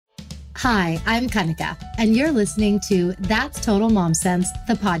Hi, I'm Kanika, and you're listening to That's Total Mom Sense,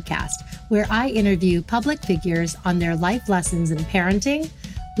 the podcast, where I interview public figures on their life lessons in parenting,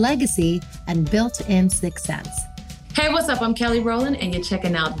 legacy, and built-in sixth sense. Hey, what's up? I'm Kelly Rowland, and you're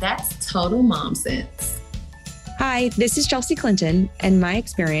checking out That's Total Mom Sense. Hi, this is Chelsea Clinton, and my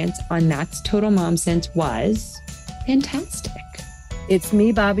experience on That's Total Mom Sense was fantastic. It's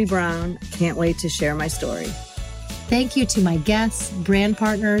me, Bobby Brown. Can't wait to share my story. Thank you to my guests, brand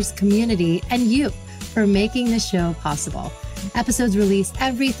partners, community, and you for making this show possible. Episodes released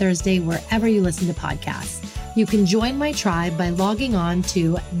every Thursday wherever you listen to podcasts. You can join my tribe by logging on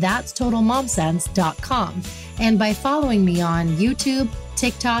to thatstotalmomsense.com and by following me on YouTube,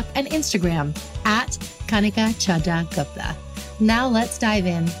 TikTok, and Instagram at Kanika Chadha Gupta. Now let's dive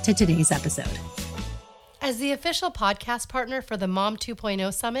into today's episode. As the official podcast partner for the Mom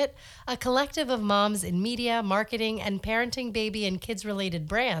 2.0 Summit, a collective of moms in media, marketing, and parenting baby and kids-related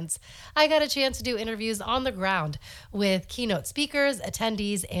brands, I got a chance to do interviews on the ground with keynote speakers,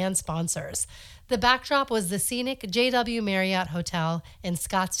 attendees, and sponsors. The backdrop was the scenic JW Marriott Hotel in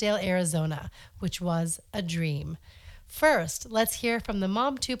Scottsdale, Arizona, which was a dream. First, let's hear from the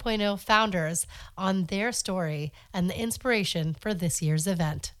Mom 2.0 founders on their story and the inspiration for this year's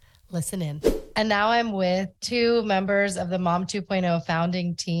event. Listen in. And now I'm with two members of the Mom 2.0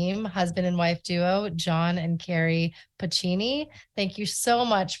 founding team, husband and wife duo, John and Carrie Pacini. Thank you so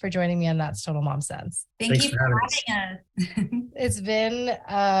much for joining me on That's Total Mom Sense. Thanks you for having us. It's been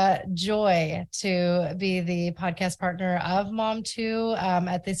a joy to be the podcast partner of Mom 2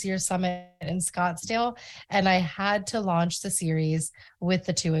 at this year's summit in Scottsdale. And I had to launch the series with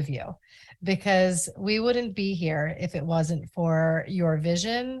the two of you, because we wouldn't be here if it wasn't for your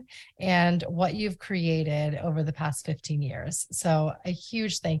vision and what you've created over the past 15 years. So a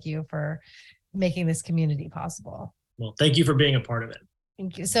huge thank you for making this community possible. Well, thank you for being a part of it.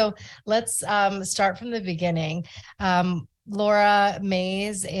 Thank you. So let's start from the beginning. Laura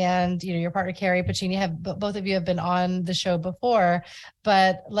Mays and your partner Carrie Pacini, both of you have been on the show before,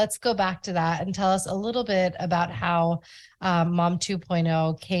 but let's go back to that and tell us a little bit about how Mom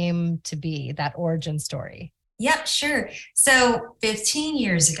 2.0 came to be, that origin story. Yep, sure. So 15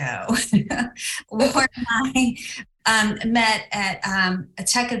 years ago, Laura and I met at a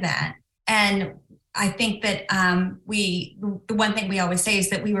tech event, and I think that the one thing we always say is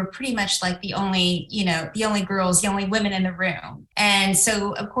that we were pretty much like the only girls, the only women in the room. And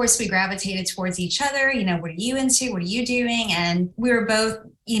so, of course, we gravitated towards each other. What are you into? What are you doing? And we were both,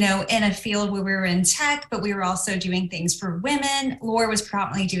 in a field where we were in tech, but we were also doing things for women. Laura was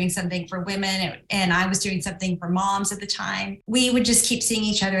probably doing something for women, and I was doing something for moms at the time. We would just keep seeing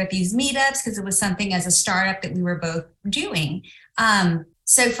each other at these meetups because it was something as a startup that we were both doing.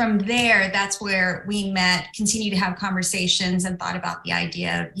 So from there, that's where we met, continued to have conversations, and thought about the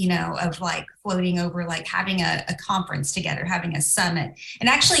idea, of like floating over, like having a conference together, having a summit. And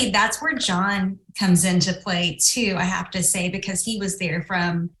actually, that's where John comes into play too, I have to say, because he was there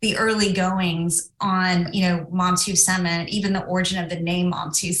from the early goings on, Mom 2 Summit, even the origin of the name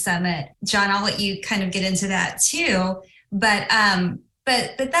Mom 2 Summit. John, I'll let you kind of get into that too. But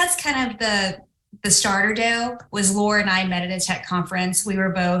that's kind of the starter dough. Was Laura and I met at a tech conference. We were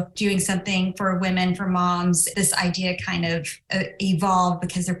both doing something for women, for moms. This idea kind of evolved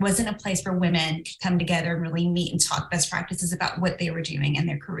because there wasn't a place for women to come together and really meet and talk best practices about what they were doing in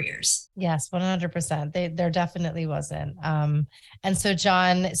their careers. Yes, 100%. There definitely wasn't. And so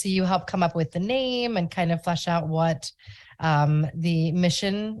John, you helped come up with the name and kind of flesh out what the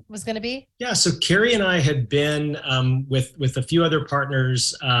mission was going to be? Yeah, so Carrie and I had been with a few other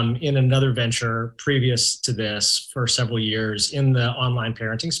partners in another venture previous to this for several years in the online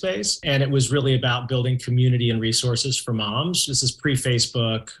parenting space. And it was really about building community and resources for moms. This is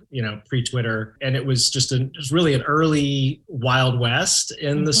pre-Facebook, pre-Twitter. And it was really an early Wild West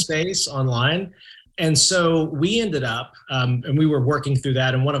in the space online. And so we ended up, and we were working through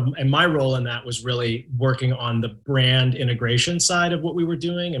that. And my role in that was really working on the brand integration side of what we were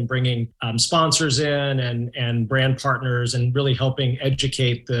doing and bringing sponsors in and brand partners and really helping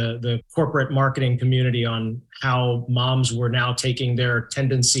educate the corporate marketing community on how moms were now taking their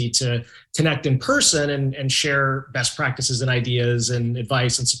tendency to connect in person and share best practices and ideas and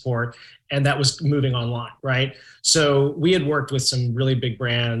advice and support. And that was moving online, right? So we had worked with some really big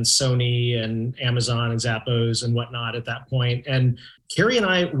brands, Sony and Amazon and Zappos and whatnot at that point. And Carrie and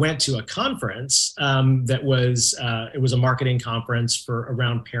I went to a conference it was a marketing conference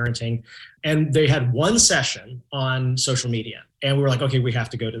around parenting. And they had one session on social media. And we were like, okay, we have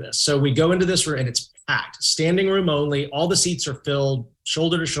to go to this. So we go into this room and it's packed, standing room only. All the seats are filled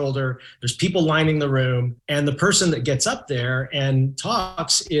shoulder to shoulder. There's people lining the room. And the person that gets up there and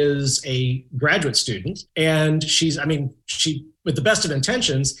talks is a graduate student. And she, with the best of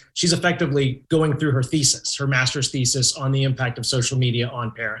intentions, she's effectively going through her thesis, her master's thesis on the impact of social media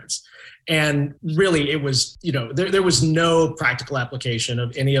on parents. And really, it was, there was no practical application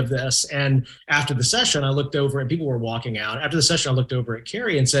of any of this. And after the session, I looked over and people were walking out. After the session, I looked over at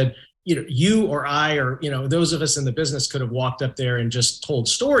Carrie and said, you or I, or, those of us in the business could have walked up there and just told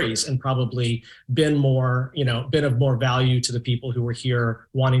stories and probably been of more value to the people who were here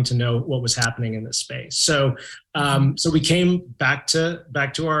wanting to know what was happening in this space. So, so we came back to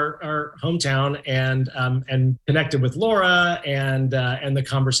our hometown and connected with Laura and the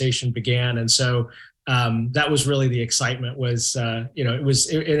conversation began. And so, that was really the excitement was,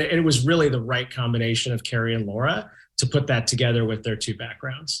 it was really the right combination of Carrie and Laura to put that together with their two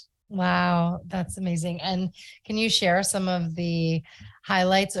backgrounds. Wow, that's amazing. And can you share some of the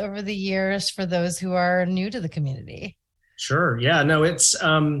highlights over the years for those who are new to the community? Sure. Yeah, no, it's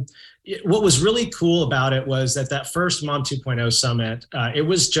what was really cool about it was that first Mom 2.0 summit,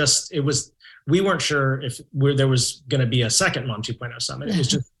 we weren't sure if there was going to be a second Mom 2.0 summit. It was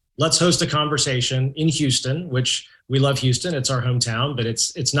just, let's host a conversation in Houston, which we love Houston. It's our hometown, but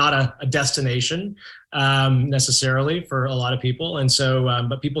it's not a destination necessarily for a lot of people. And so,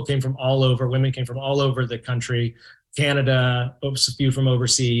 but people came from all over, women came from all over the country, Canada, a few from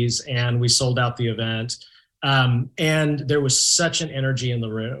overseas, and we sold out the event. And there was such an energy in the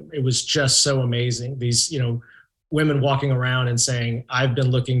room. It was just so amazing. These, women walking around and saying, I've been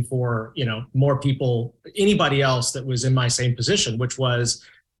looking for, more people, anybody else that was in my same position, which was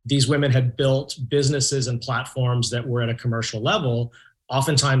these women had built businesses and platforms that were at a commercial level,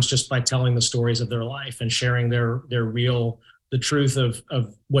 oftentimes just by telling the stories of their life and sharing the truth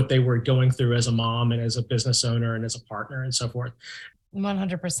of what they were going through as a mom and as a business owner and as a partner and so forth.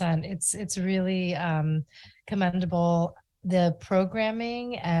 100%. It's really commendable, the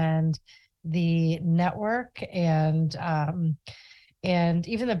programming and the network and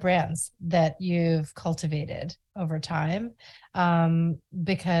even the brands that you've cultivated over time,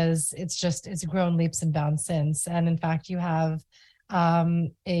 because it's grown leaps and bounds since. And in fact, you have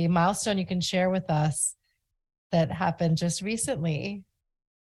a milestone you can share with us that happened just recently.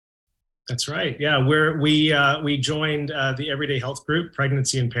 That's right. Yeah, we joined the Everyday Health Group,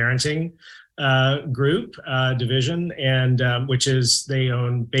 Pregnancy and Parenting group division, and which is they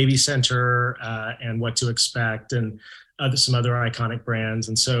own Baby Center and What to Expect and some other iconic brands.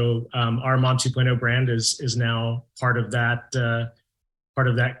 And so our Mom 2.0 brand is now part of that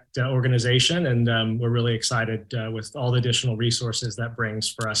organization, and we're really excited with all the additional resources that brings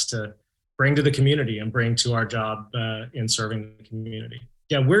for us to bring to the community and bring to our job in serving the community.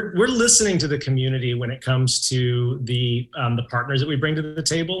 Yeah, we're listening to the community when it comes to the partners that we bring to the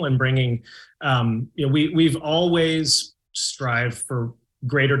table and bringing. We've always strived for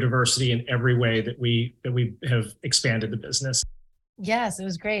greater diversity in every way that we have expanded the business. Yes, it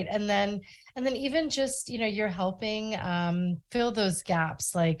was great. And then even just, you're helping fill those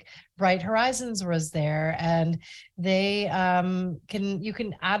gaps. Like Bright Horizons was there, and they you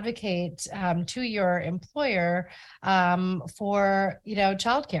can advocate to your employer for,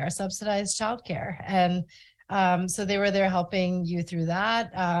 childcare, subsidized childcare. And so they were there helping you through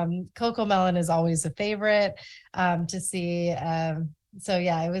that. Coco Melon is always a favorite to see. So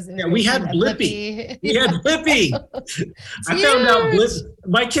yeah, it was we had Blippi. We had Blippi. I found out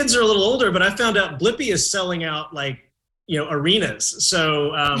my kids are a little older, but I found out Blippi is selling out arenas.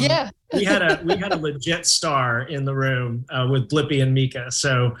 So we had a legit star in the room with Blippi and Mika.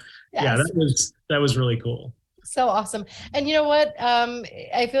 So yes. Yeah, that was really cool. So awesome. And you know what?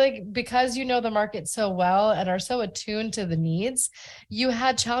 I feel like because you know the market so well and are so attuned to the needs, you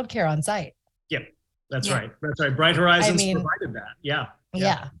had childcare on site. Yep. That's right. Bright Horizons provided that.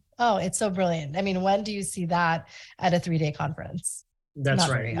 Yeah. Oh, it's so brilliant. When do you see that at a 3-day conference? That's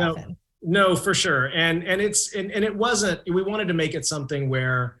Not right. No, for sure. And it wasn't, we wanted to make it something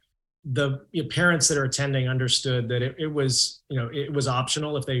where the parents that are attending understood that it was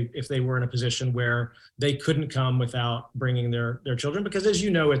optional if they were in a position where they couldn't come without bringing their children, because as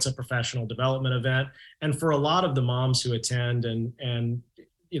it's a professional development event. And for a lot of the moms who attend and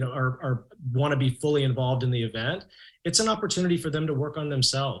want to be fully involved in the event, it's an opportunity for them to work on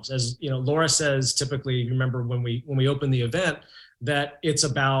themselves. As Laura says, typically, remember when we open the event, that it's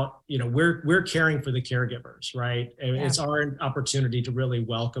about, we're caring for the caregivers, right? Yeah. It's our opportunity to really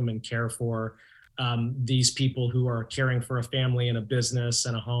welcome and care for these people who are caring for a family and a business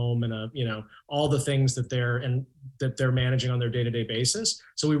and a home and all the things that they're managing on their day-to-day basis.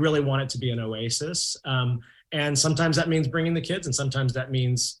 So we really want it to be an oasis. And sometimes that means bringing the kids, and sometimes that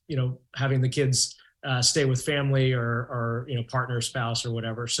means, having the kids stay with family or partner, spouse, or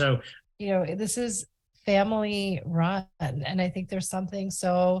whatever. So, this is family run. And I think there's something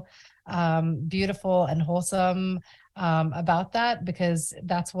so beautiful and wholesome about that, because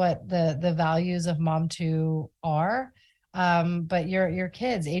that's what the values of Mom 2 are. But your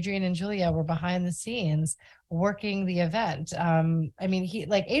kids, Adrian and Julia, were behind the scenes working the event.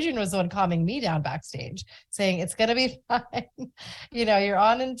 Adrian was the one calming me down backstage, saying it's gonna be fine. You're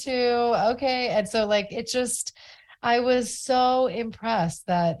on in 2, okay. And so I was so impressed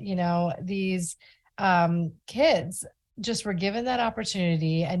that these kids just were given that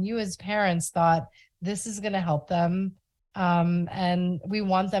opportunity, and you as parents thought this is going to help them, and we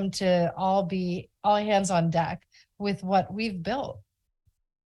want them to all be all hands on deck with what we've built.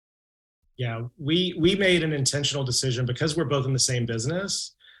 Yeah, we made an intentional decision, because we're both in the same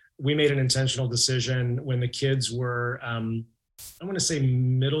business. We made an intentional decision when the kids were, I want to say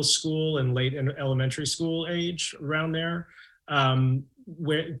middle school and late elementary school age, around there,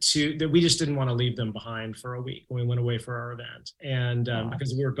 that we just didn't want to leave them behind for a week when we went away for our event. And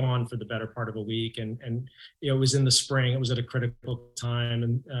because we were gone for the better part of a week, and it was in the spring, it was at a critical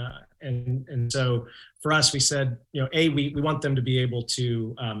time. And so for us, we said, we want them to be able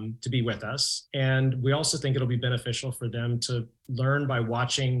to be with us. And we also think it'll be beneficial for them to learn by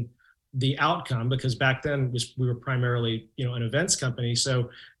watching the outcome, because back then we were primarily, an events company. So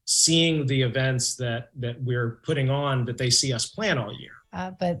seeing the events that we're putting on, that they see us plan all year.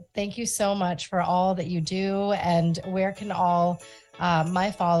 But thank you so much for all that you do. And where can all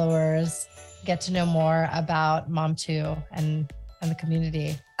my followers get to know more about Mom 2 and the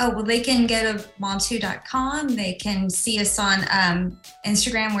community? Oh, well, they can go to mom2.com. They can see us on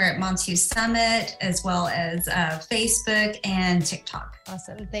Instagram. We're at Mom2 Summit, as well as Facebook and TikTok.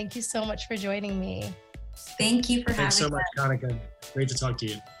 Awesome. Thank you so much for joining me. Thank you for having me. Thanks so much, Kanika. Great to talk to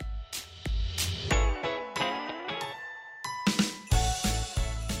you.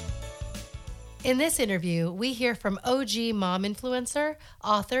 In this interview, we hear from OG mom influencer,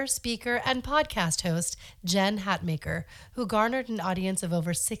 author, speaker, and podcast host Jen Hatmaker, who garnered an audience of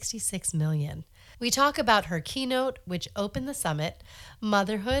over 66 million. We talk about her keynote, which opened the summit,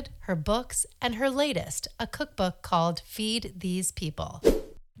 motherhood, her books, and her latest, a cookbook called Feed These People.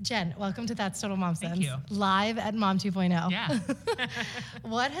 Jen, welcome to That's Total Mom Sense. Thank you. Live at Mom 2.0. Yeah.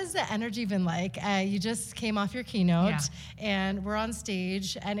 What has the energy been like? You just came off your keynote, and we're on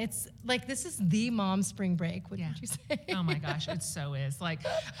stage, and it's like, this is the mom spring break. What would you say? Oh my gosh, it so is. Like,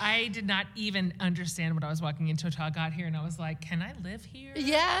 I did not even understand what I was walking into until I got here, and I was like, can I live here?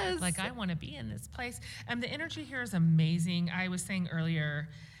 Yes. Like, I want to be in this place. The energy here is amazing. I was saying earlier,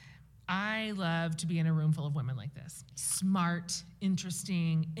 I love to be in a room full of women like this. Smart,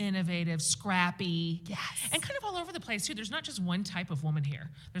 interesting, innovative, scrappy. Yes. And kind of all over the place, too. There's not just one type of woman here.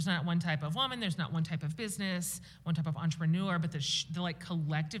 There's not one type of woman. There's not one type of business, one type of entrepreneur, but the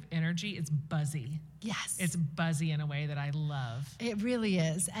collective energy is buzzy. Yes. It's buzzy in a way that I love. It really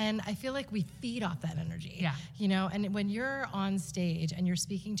is. And I feel like we feed off that energy. Yeah. And when you're on stage and you're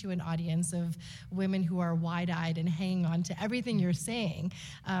speaking to an audience of women who are wide-eyed and hanging on to everything you're saying,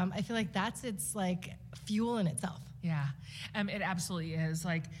 I feel like it's like fuel in itself. Yeah. It absolutely is.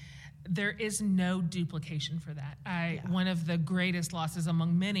 Like, there is no duplication for that. One of the greatest losses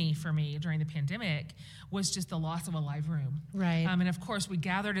among many for me during the pandemic was just the loss of a live room. Right. And of course, we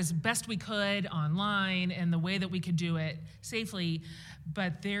gathered as best we could online and the way that we could do it safely,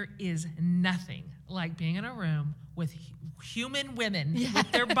 but there is nothing like being in a room with human women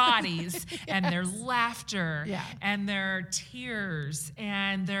with their bodies and their laughter and their tears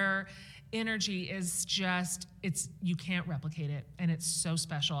and their energy is just, you can't replicate it. And it's so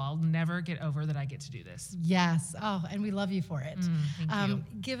special. I'll never get over that I get to do this. Yes. Oh, and we love you for it. Thank you.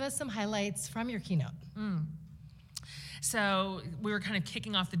 Give us some highlights from your keynote. So we were kind of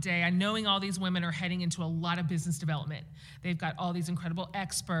kicking off the day. Knowing all these women are heading into a lot of business development. They've got all these incredible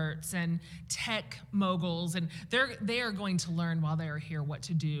experts and tech moguls, and they are going to learn while they are here what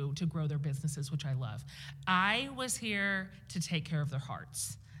to do to grow their businesses, which I love. I was here to take care of their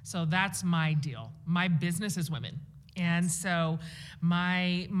hearts. So that's my deal. My business is women. And so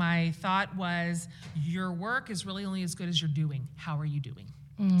my thought was, your work is really only as good as you're doing. How are you doing?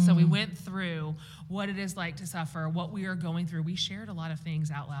 So we went through what it is like to suffer, what we are going through. We shared a lot of things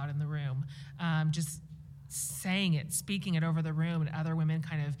out loud in the room, just saying it, speaking it over the room, and other women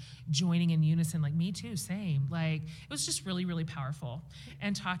kind of joining in unison, like, me too, same. Like, it was just really, really powerful.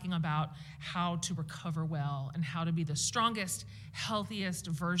 And talking about how to recover well and how to be the strongest, healthiest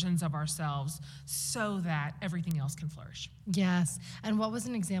versions of ourselves so that everything else can flourish. Yes. And what was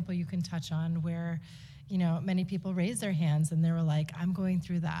an example you can touch on where, you know, many people raised their hands and they were like, I'm going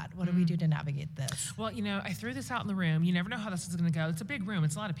through that. What do we do to navigate this? Well, you know, I threw this out in the room. You never know how this is going to go. It's a big room.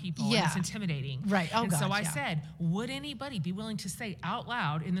 It's a lot of people. Yeah. And it's intimidating. Right. Oh, and so gosh, I said, would anybody be willing to say out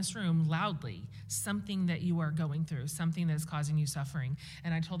loud in this room, loudly, something that you are going through, something that is causing you suffering?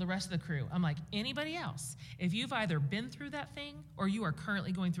 And I told the rest of the crew, I'm like, anybody else, if you've either been through that thing or you are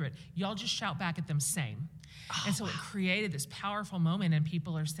currently going through it, y'all just shout back at them, same. And so it created this powerful moment, and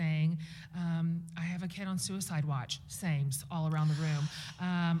people are saying, I have a kid on suicide watch, sames all around the room.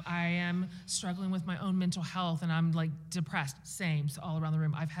 I am struggling with my own mental health and I'm like depressed, sames all around the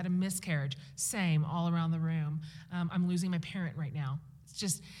room. I've had a miscarriage, same all around the room. I'm losing my parent right now. It's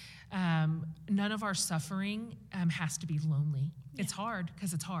just, none of our suffering has to be lonely. Yeah. It's hard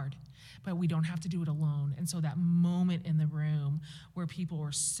because it's hard, but we don't have to do it alone. And so that moment in the room where people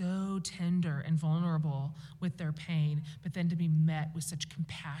were so tender and vulnerable with their pain, but then to be met with such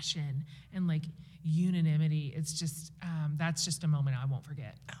compassion and like unanimity, it's just, that's just a moment I won't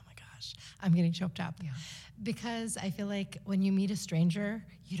forget. Oh my gosh, I'm getting choked up. Yeah. Because I feel like when you meet a stranger,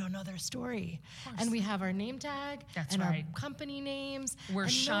 you don't know their story. And we have our name tag and our company names. We're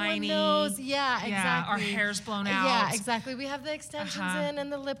and shiny. No one knows. Yeah, exactly. Yeah, our hair's blown out. Yeah, exactly. We have the extensions in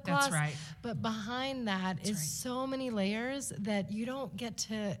and the lip gloss. That's right. But behind that is so many layers that you don't get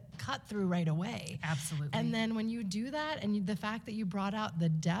to cut through right away. Absolutely. And then when you do that, and the fact that you brought out the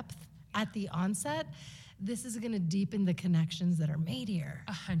depth at the onset, this is going to deepen the connections that are made here.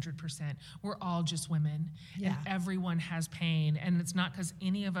 100%. We're all just women, yeah. And everyone has pain, and it's not because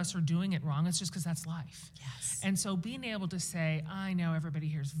any of us are doing it wrong. It's just because that's life. Yes. And so being able to say, I know everybody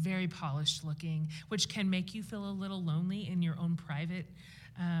here is very polished looking, which can make you feel a little lonely in your own private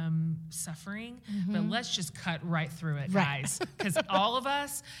suffering, but let's just cut right through it, guys, because all of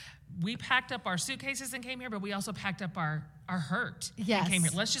us, we packed up our suitcases and came here, but we also packed up our hurt and came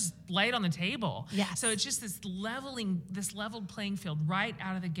here. Let's just lay it on the table. Yes. So it's just this leveled playing field right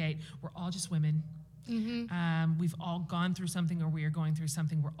out of the gate. We're all just women. We've all gone through something, or we are going through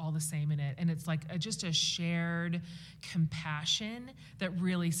something. We're all the same in it. And it's like just a shared compassion that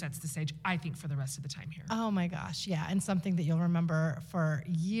really sets the stage, I think, for the rest of the time here. Oh my gosh, yeah. And something that you'll remember for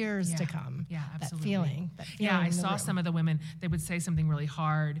years to come. Yeah, absolutely. That feeling yeah, I saw some of the women, they would say something really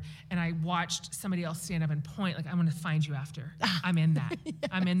hard, and I watched somebody else stand up and point, like, I'm going to find you after. I'm in that.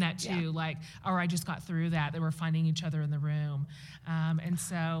 I'm in that too. Yeah. Like, or I just got through that. They were finding each other in the room. And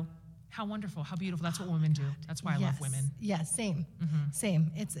so... how wonderful, how beautiful. That's what women do. That's why I love women. Yeah, same. Same.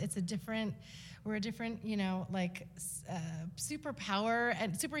 It's a different, we're a different, you know, like superpower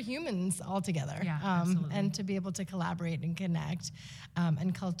and superhumans all together. Yeah, absolutely. And to be able to collaborate and connect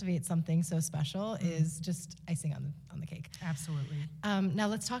and cultivate something so special is just icing on the cake. Absolutely. Now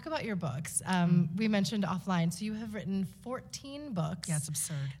let's talk about your books. We mentioned offline, so you have written 14 books. Yeah, it's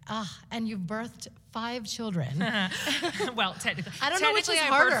absurd. And you've birthed 5 children. Well, technically. I don't know which is I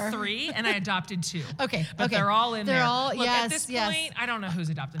harder. birthed 3 and I adopted 2. Okay. But they're all in there. They're all, Look, yes, at this yes. point, I don't know who's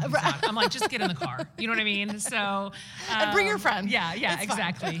adopted and who's not. I'm like, just get in the car. You know what I mean? So. And bring your friend. Yeah, It's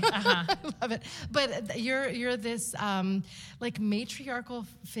exactly. I love it. But you're this like matriarchal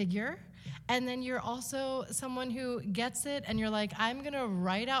figure. And then you're also someone who gets it, and you're like, I'm going to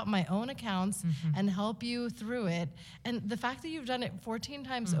write out my own accounts and help you through it. And the fact that you've done it 14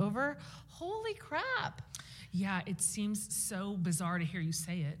 times over, holy crap. Yeah, it seems so bizarre to hear you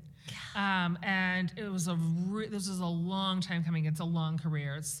say it. And it was this was a long time coming. It's a long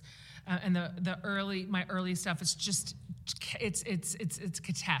career. It's and my early stuff is just it's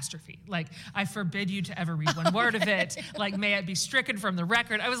catastrophe. Like, I forbid you to ever read one word of it. Like, may it be stricken from the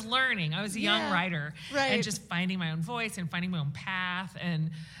record. I was learning. I was a young writer, and just finding my own voice and finding my own path.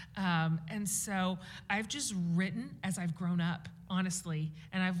 And so I've just written as I've grown up, honestly,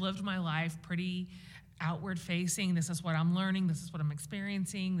 and I've lived my life pretty outward facing. This is what I'm learning. This is what I'm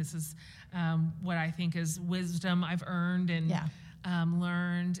experiencing. This is what I think is wisdom I've earned and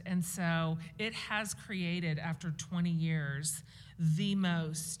learned. And so it has created, after 20 years, the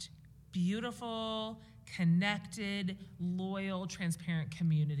most beautiful, connected, loyal, transparent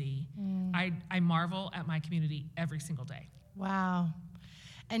community. I marvel at my community every single day. Wow.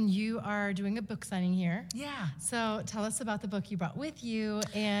 And you are doing a book signing here. Yeah. So tell us about the book you brought with you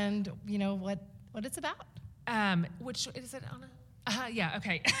and, you know, what it's about. Which is it, Anna? Yeah,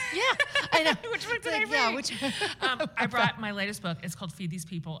 okay. Yeah, I know. Which book did I read? Yeah, which I brought my latest book. It's called Feed These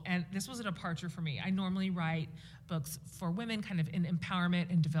People, and this was a departure for me. I normally write books for women kind of in empowerment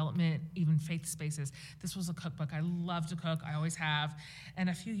and development, even faith spaces. This was a cookbook. I love to cook. I always have. And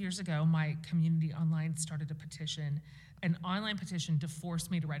a few years ago, my community online started a petition, an online petition to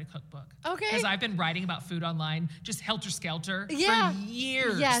force me to write a cookbook. Okay. Because I've been writing about food online, just helter-skelter for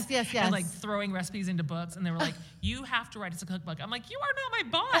years. Yes. And like throwing recipes into books. And they were like, you have to write us a cookbook. I'm like, you are not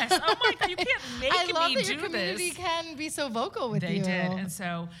my boss. I'm like, you can't make I love me that do your community this. can be so vocal with They you. did. And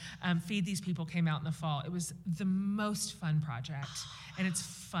so Feed These People came out in the fall. It was the most fun project. And it's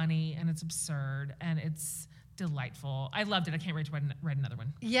funny and it's absurd and it's delightful. I loved it. I can't wait to write another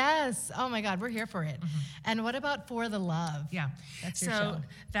one. Yes. Oh my God, we're here for it. Mm-hmm. And what about For the Love? Yeah. That's your show.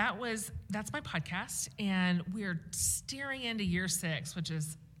 That's my podcast. And we're steering into year 6, which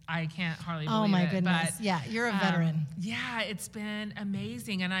is, I can't hardly believe it. Oh my goodness. But, yeah, you're a veteran. Yeah, it's been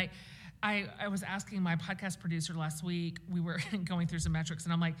amazing. And I was asking my podcast producer last week, we were going through some metrics,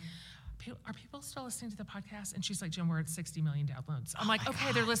 and I'm like, are people still listening to the podcast? And she's like, Jen, we're at 60 million downloads. I'm like,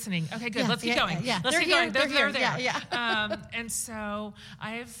 okay, they're listening. Okay, good. Let's keep going. Yeah. Let's keep going. They're there. Yeah. And so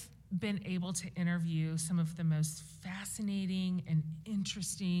I've been able to interview some of the most fascinating and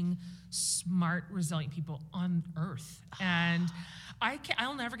interesting, smart, resilient people on earth. And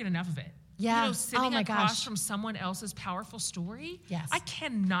I'll never get enough of it. Yeah. You know, sitting across gosh. from someone else's powerful story. Yes. I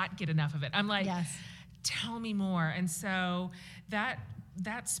cannot get enough of it. I'm like, yes. Tell me more. And so that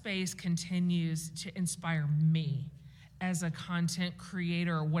space continues to inspire me as a content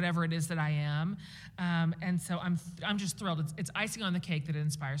creator or whatever it is that I am. And so I'm just thrilled. It's icing on the cake that it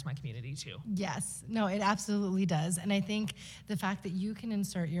inspires my community too. Yes. No, it absolutely does. And I think the fact that you can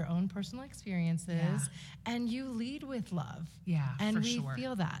insert your own personal experiences and you lead with love. Yeah, and for we sure.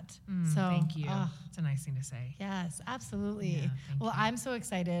 feel that. So thank you. It's a nice thing to say. Yes, absolutely. Yeah, well, I'm so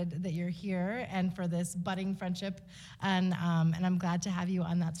excited that you're here and for this budding friendship. And I'm glad to have you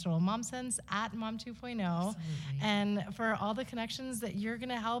on That's Total Mom Sense at Mom 2.0. Absolutely. And for all the connections that you're going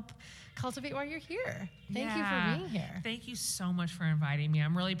to help cultivate while you're here. Thank you for being here. Thank you so much for inviting me.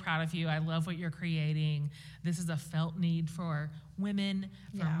 I'm really proud of you. I love what you're creating. This is a felt need for women,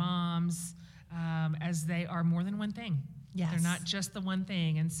 for moms, as they are more than one thing. Yes. They're not just the one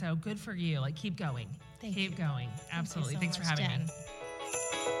thing. And so good for you. Like, keep going. Keep going. Absolutely. Thanks for having me.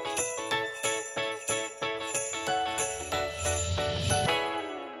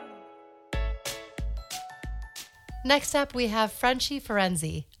 Next up, we have Frenchie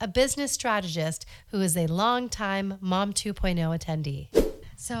Ferenzi, a business strategist who is a longtime Mom 2.0 attendee.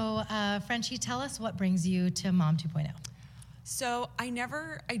 So, Frenchie, tell us what brings you to Mom 2.0. So I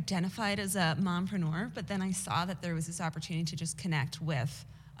never identified as a mompreneur, but then I saw that there was this opportunity to just connect with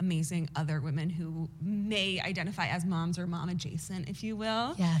amazing other women who may identify as moms or mom adjacent, if you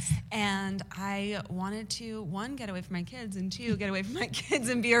will. Yes. And I wanted to, 1, get away from my kids, and 2, get away from my kids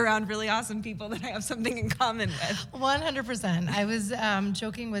and be around really awesome people that I have something in common with. 100%. I was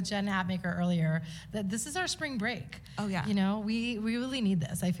joking with Jen Hatmaker earlier that this is our spring break. Oh, yeah. You know, we really need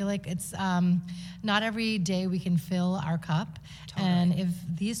this. I feel like it's not every day we can fill our cup. Totally. And if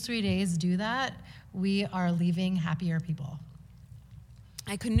these 3 days do that, we are leaving happier people.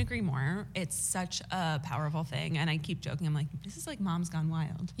 I couldn't agree more. It's such a powerful thing. And I keep joking. I'm like, this is like Mom's Gone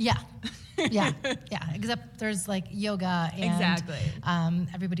Wild. Yeah. Yeah. Except there's like yoga and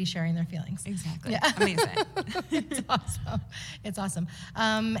everybody sharing their feelings. Exactly. Yeah. Amazing. It's awesome.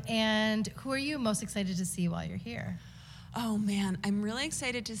 And who are you most excited to see while you're here? Oh man, I'm really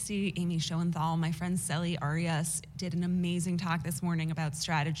excited to see Amy Schoenthal. My friend Sally Arias did an amazing talk this morning about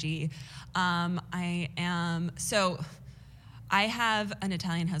strategy. I have an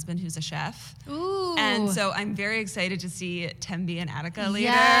Italian husband who's a chef. Ooh. And so I'm very excited to see Tembi and Attica later.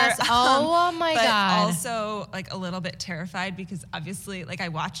 Yes. Oh my but God. Also like a little bit terrified because obviously like I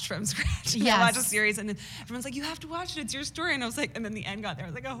watched from scratch. Yes. I watched a series and then everyone's like, you have to watch it. It's your story. And I was like, and then the end got there. I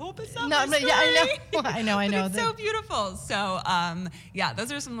was like, I hope it's not my story. Yeah, I know. I know. It's so beautiful. So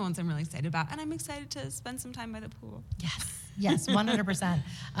those are some of the ones I'm really excited about. And I'm excited to spend some time by the pool. Yes, 100%.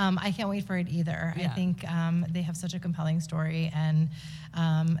 I can't wait for it either. Yeah. I think they have such a compelling story, and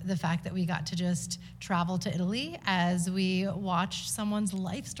the fact that we got to just travel to Italy as we watched someone's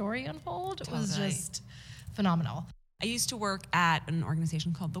life story unfold was just phenomenal. I used to work at an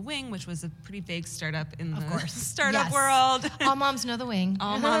organization called The Wing, which was a pretty big startup in the startup Yes. world. All moms know The Wing.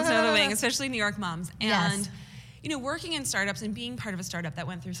 All moms know The Wing, especially New York moms. And, Yes. Working in startups and being part of a startup that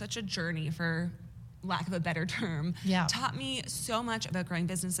went through such a journey, for lack of a better term, taught me so much about growing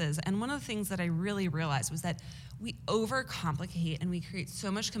businesses. And one of the things that I really realized was that we overcomplicate and we create so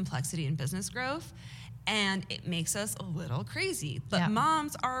much complexity in business growth. And it makes us a little crazy. But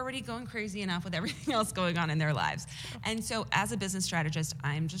moms are already going crazy enough with everything else going on in their lives. And so as a business strategist,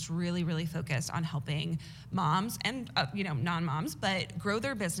 I'm just really, really focused on helping moms and non-moms, but grow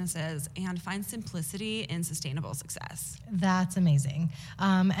their businesses and find simplicity in sustainable success. That's amazing.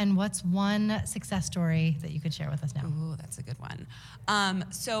 And what's one success story that you could share with us now? Ooh, that's a good one.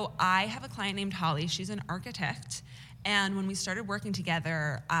 So I have a client named Holly. She's an architect. And when we started working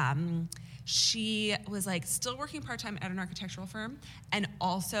together, she was like still working part-time at an architectural firm and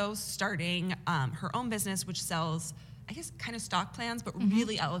also starting her own business, which sells, I guess, kind of stock plans, but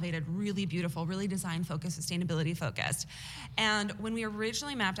really elevated, really beautiful, really design focused, sustainability focused. And when we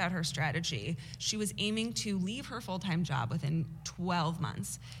originally mapped out her strategy, she was aiming to leave her full-time job within 12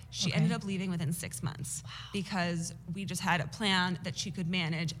 months. She ended up leaving within 6 months because we just had a plan that she could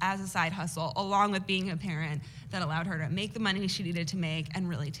manage as a side hustle along with being a parent that allowed her to make the money she needed to make and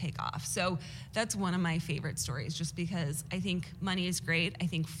really take off. So that's one of my favorite stories, just because I think money is great. I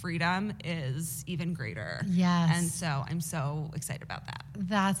think freedom is even greater. Yes. And so I'm so excited about that.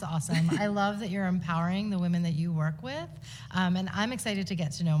 That's awesome. I love that you're empowering the women that you work with. And I'm excited to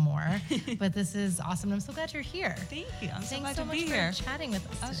get to know more. But this is awesome. I'm so glad you're here. Thank you. I'm so Thanks glad so to much be for here. chatting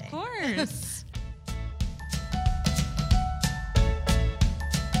with us today. Of course.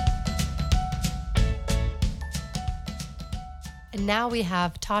 And now we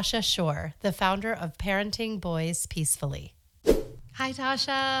have Tasha Shore, the founder of Parenting Boys Peacefully. Hi,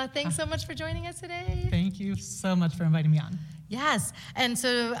 Tasha. Thanks so much for joining us today. Thank you so much for inviting me on. Yes. And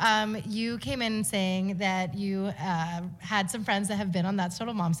so you came in saying that you had some friends that have been on That's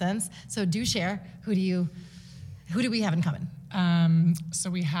Total Mom Sense. So do share. Who do we have in common? So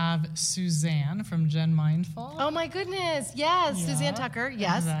we have Suzanne from Gen Mindful. Oh my goodness. Yes. Yeah, Suzanne Tucker.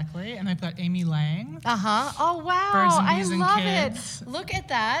 Yes. Exactly. And I've got Amy Lang. Uh-huh. Oh, wow. Birds and I Bees and love Kids. it. Look at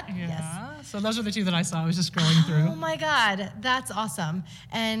that. Yeah. Yes. So those are the two that I saw. I was just scrolling through. Oh my God, that's awesome.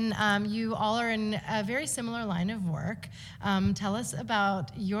 And you all are in a very similar line of work. Tell us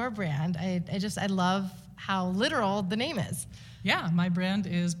about your brand. I love how literal the name is. Yeah, my brand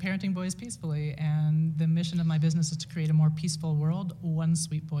is Parenting Boys Peacefully, and the mission of my business is to create a more peaceful world, one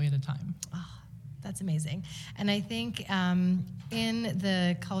sweet boy at a time. Oh, that's amazing. And I think in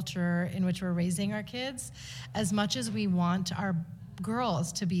the culture in which we're raising our kids, as much as we want our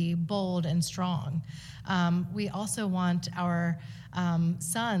girls to be bold and strong, we also want our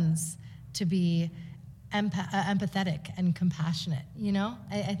sons to be empathetic and compassionate. You know,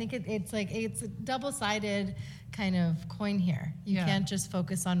 I think it's a double-sided kind of coin here. You can't just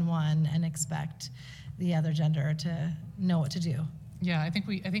focus on one and expect the other gender to know what to do. Yeah, I think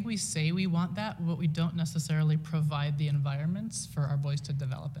we say we want that, but we don't necessarily provide the environments for our boys to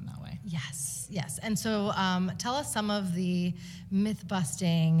develop in that way. Yes. And so tell us some of the myth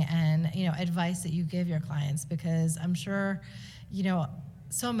busting and advice that you give your clients, because I'm sure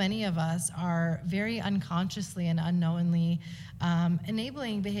so many of us are very unconsciously and unknowingly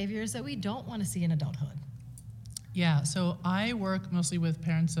enabling behaviors that we don't want to see in adulthood. Yeah, so I work mostly with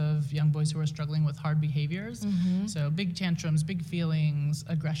parents of young boys who are struggling with hard behaviors. Mm-hmm. So big tantrums, big feelings,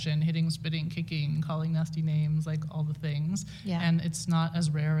 aggression, hitting, spitting, kicking, calling nasty names, like all the things. Yeah. And it's not as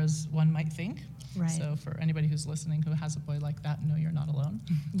rare as one might think. Right. So for anybody who's listening who has a boy like that, know you're not alone.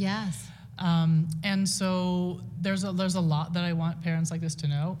 Yes. And so there's a lot that I want parents like this to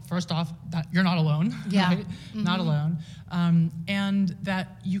know. First off, that you're not alone, yeah. right? Mm-hmm. Not alone. And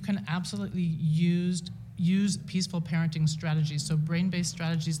that you can absolutely use peaceful parenting strategies, so brain-based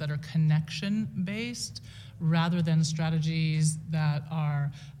strategies that are connection-based rather than strategies that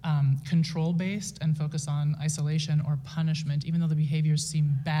are control-based and focus on isolation or punishment, even though the behaviors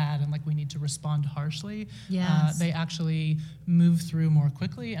seem bad and like we need to respond harshly. Yes. They actually move through more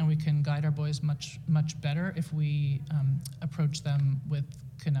quickly, and we can guide our boys much, much better if we approach them with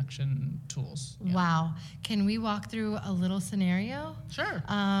connection tools. Yeah. Wow. Can we walk through a little scenario? Sure.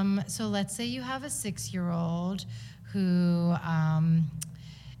 So let's say you have a 6-year-old who,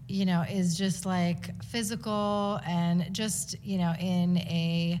 is just like physical and just, in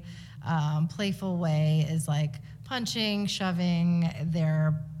a playful way is like punching, shoving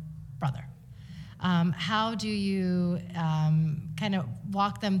their brother. How do you kind of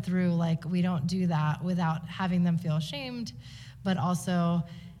walk them through, like, we don't do that without having them feel ashamed, but also,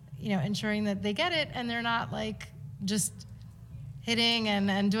 ensuring that they get it and they're not like just hitting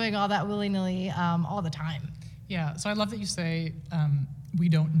and doing all that willy-nilly all the time? Yeah, so I love that you say we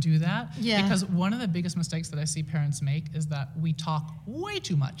don't do that. Yeah. Because one of the biggest mistakes that I see parents make is that we talk way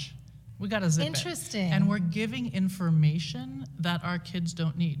too much. We got to zip it. Interesting. And we're giving information that our kids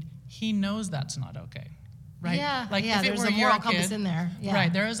don't need. He knows that's not okay. right? Yeah, like yeah, if it there's were a your moral compass kid, in there. Yeah.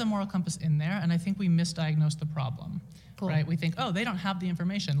 Right, there is a moral compass in there, and I think we misdiagnose the problem. Cool. Right, we think, oh, they don't have the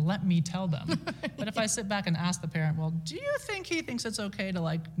information, let me tell them. But if I sit back and ask the parent, well, do you think he thinks it's okay to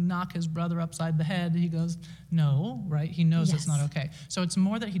like knock his brother upside the head? He goes, no, right? He knows it's not okay. So it's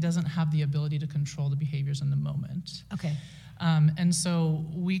more that he doesn't have the ability to control the behaviors in the moment. Okay. And so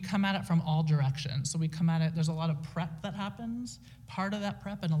we come at it from all directions. So we come at it, there's a lot of prep that happens. Part of that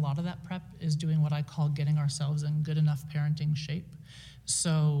prep and a lot of that prep is doing what I call getting ourselves in good enough parenting shape.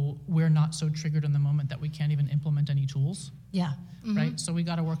 So we're not so triggered in the moment that we can't even implement any tools. Yeah. Mm-hmm. Right? So we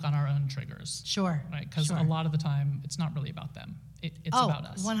got to work on our own triggers. Sure. Right? Because a lot of the time, it's not really about them. It's about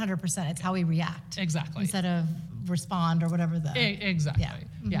us. 100%. It's how we react. Exactly. Instead of respond or whatever the... Exactly. Yeah.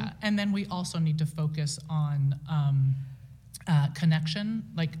 Mm-hmm. Yeah. And then we also need to focus on connection,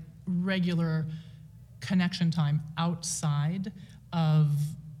 like regular connection time outside of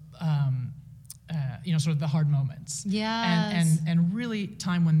sort of the hard moments. Yes. And really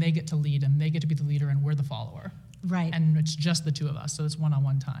time when they get to lead and they get to be the leader and we're the follower. Right. And it's just the two of us, so it's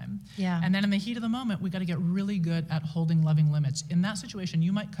one-on-one time. Yeah. And then in the heat of the moment, we got to get really good at holding loving limits. In that situation,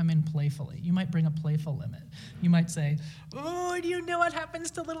 you might come in playfully. You might bring a playful limit. You might say, oh, do you know what happens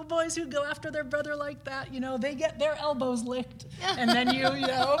to little boys who go after their brother like that? You know, they get their elbows licked. And then you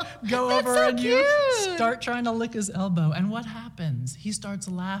go over so and you cute. start trying to lick his elbow. And what happens? He starts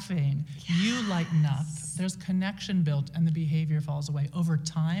laughing. Yes. You lighten up. There's connection built, and the behavior falls away. Over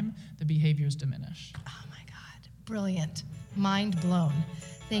time, the behaviors diminish. Oh, my God. Brilliant. Mind blown.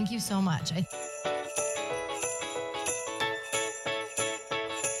 Thank you so much.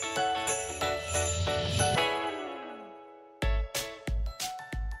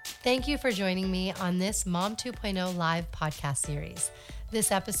 Thank you for joining me on this Mom 2.0 live podcast series.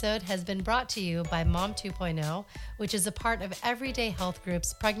 This episode has been brought to you by Mom 2.0, which is a part of Everyday Health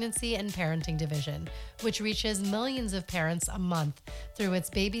Group's Pregnancy and Parenting Division, which reaches millions of parents a month through its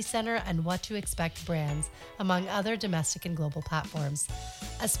Baby Center and What to Expect brands, among other domestic and global platforms.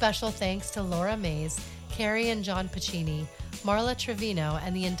 A special thanks to Laura Mays, Carrie and John Pacini, Marla Trevino,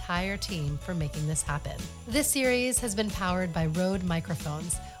 and the entire team for making this happen. This series has been powered by Rode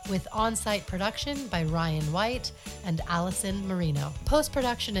Microphones, with on-site production by Ryan White and Allison Marino.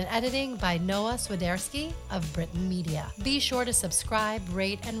 Post-production and editing by Noah Swiderski of Britain Media. Be sure to subscribe,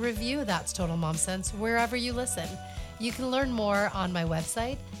 rate, and review That's Total Mom Sense wherever you listen. You can learn more on my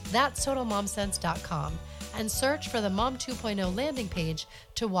website, thatstotalmomsense.com, and search for the Mom 2.0 landing page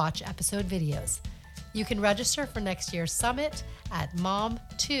to watch episode videos. You can register for next year's summit at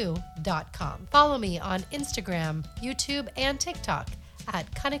mom2.com. Follow me on Instagram, YouTube, and TikTok at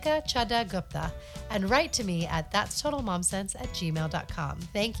Kanika Chadda Gupta, and write to me at thatstotalmomsense@gmail.com.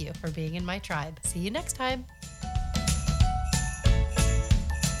 Thank you for being in my tribe. See you next time.